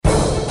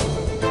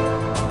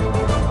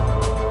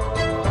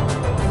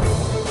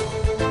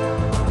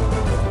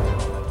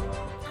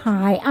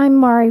Hi, I'm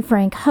Mari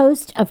Frank,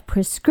 host of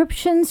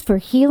Prescriptions for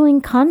Healing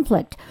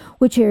Conflict,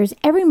 which airs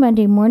every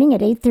Monday morning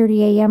at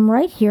 8:30 a.m.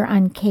 right here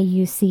on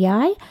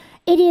KUCI,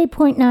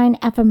 88.9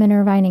 FM in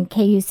Irvine and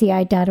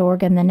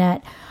KUCI.org on the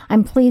net.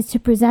 I'm pleased to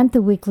present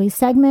the weekly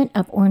segment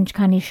of Orange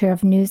County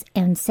Sheriff News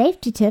and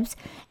Safety Tips,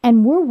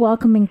 and we're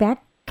welcoming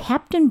back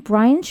Captain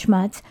Brian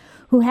Schmutz,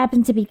 who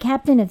happens to be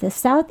captain of the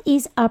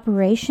Southeast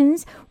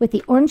Operations with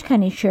the Orange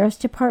County Sheriff's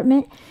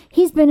Department.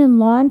 He's been in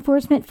law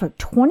enforcement for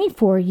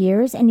 24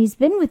 years, and he's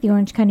been with the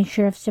Orange County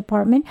Sheriff's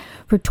Department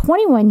for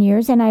 21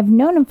 years, and I've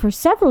known him for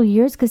several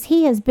years because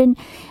he has been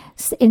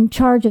in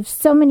charge of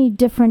so many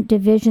different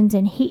divisions,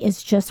 and he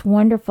is just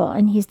wonderful.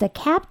 And he's the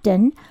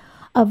captain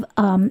of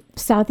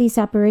Southeast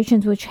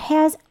Operations, which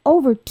has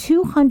over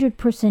 200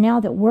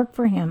 personnel that work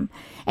for him,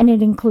 and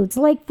it includes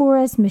Lake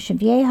Forest, Mission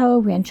Viejo,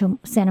 Rancho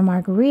Santa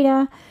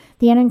Margarita,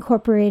 the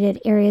unincorporated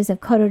areas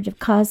of Coto de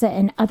Caza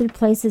and other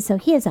places. So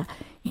he has a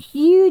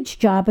huge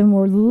job, and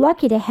we're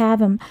lucky to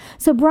have him.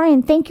 So,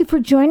 Brian, thank you for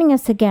joining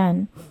us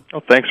again.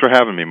 Oh, thanks for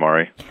having me,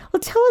 Mari.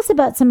 Well, tell us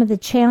about some of the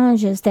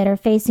challenges that are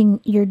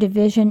facing your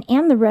division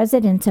and the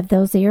residents of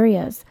those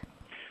areas.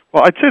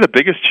 Well, I'd say the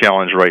biggest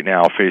challenge right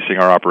now facing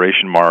our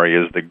operation, Mari,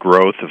 is the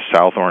growth of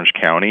South Orange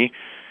County.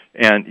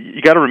 And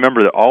you got to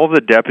remember that all of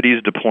the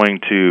deputies deploying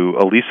to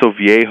Aliso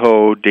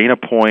Viejo, Dana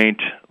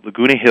Point,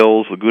 Laguna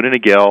Hills, Laguna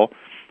Niguel,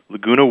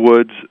 Laguna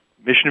Woods,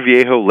 Mission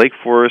Viejo, Lake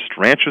Forest,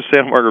 Rancho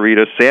Santa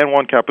Margarita, San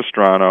Juan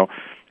Capistrano,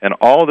 and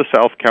all of the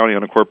South County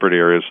unincorporated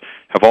areas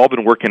have all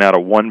been working out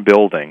of one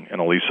building in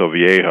Aliso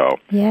Viejo.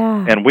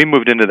 Yeah. And we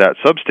moved into that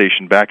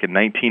substation back in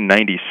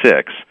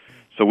 1996.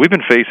 So we've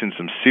been facing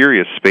some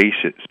serious space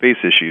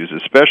issues,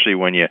 especially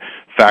when you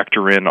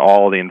factor in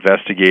all the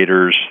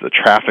investigators, the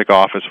traffic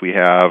office we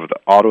have, the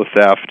auto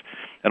theft,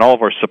 and all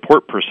of our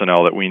support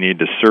personnel that we need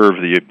to serve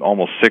the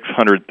almost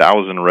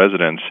 600,000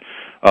 residents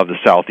of the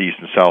southeast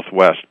and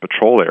southwest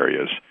patrol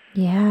areas.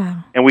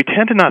 Yeah. And we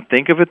tend to not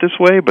think of it this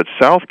way, but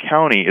South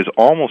County is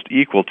almost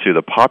equal to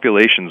the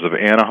populations of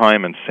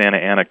Anaheim and Santa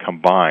Ana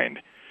combined.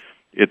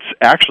 It's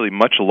actually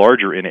much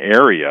larger in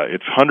area.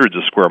 It's hundreds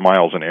of square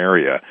miles in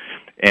area.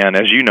 And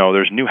as you know,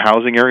 there's new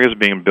housing areas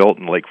being built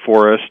in Lake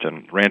Forest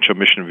and Rancho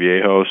Mission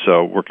Viejo,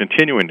 so we're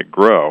continuing to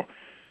grow.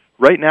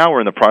 Right now, we're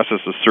in the process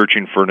of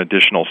searching for an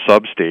additional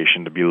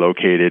substation to be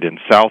located in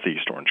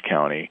southeast Orange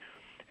County,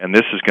 and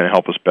this is going to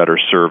help us better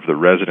serve the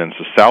residents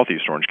of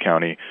southeast Orange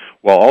County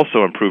while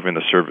also improving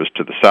the service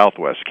to the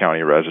southwest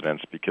county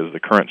residents, because the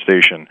current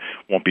station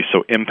won't be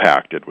so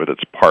impacted with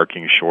its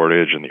parking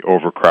shortage and the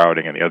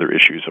overcrowding and the other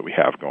issues that we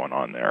have going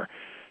on there.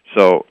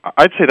 So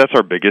I'd say that's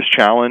our biggest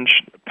challenge: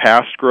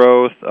 past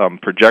growth,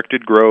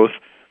 projected growth,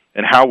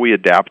 and how we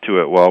adapt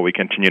to it while we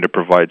continue to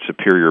provide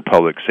superior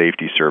public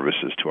safety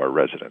services to our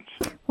residents.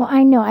 Well,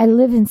 I know. I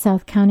live in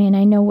South County, and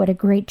I know what a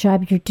great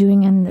job you're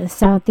doing in the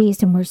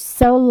Southeast, and we're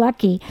so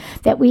lucky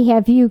that we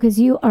have you, because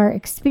you are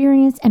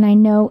experienced and I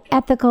know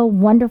ethical,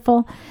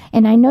 wonderful,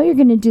 and I know you're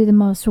going to do the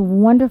most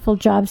wonderful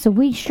job, so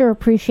we sure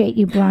appreciate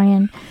you,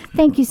 Brian.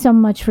 Thank you so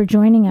much for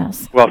joining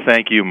us. Well,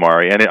 thank you,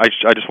 Mari. And I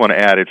just want to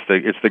add,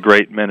 it's the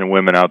great men and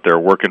women out there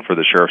working for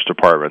the Sheriff's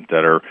Department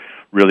that are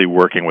really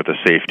working with the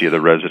safety of the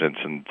residents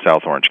in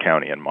South Orange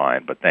County in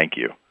mind. But thank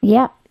you.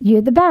 Yeah,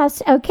 you're the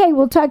best. Okay,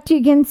 we'll talk to you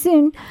again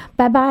soon.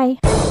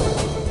 Bye-bye.